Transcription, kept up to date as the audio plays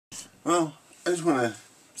Well, I just want to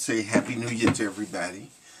say Happy New Year to everybody.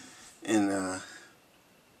 And I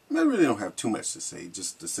really don't have too much to say,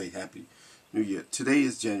 just to say Happy New Year. Today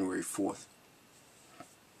is January 4th.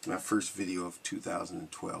 My first video of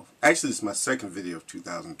 2012. Actually, it's my second video of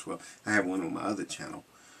 2012. I have one on my other channel.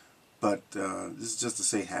 But this is just to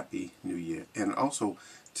say Happy New Year. And also,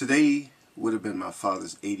 today would have been my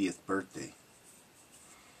father's 80th birthday.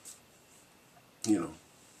 You know,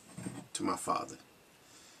 to my father.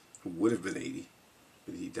 Who would have been 80,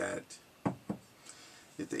 but he died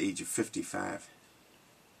at the age of 55.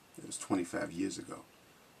 It was 25 years ago.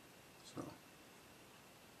 So,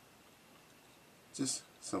 just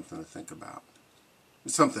something to think about.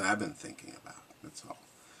 It's something I've been thinking about. That's all.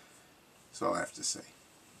 That's all I have to say.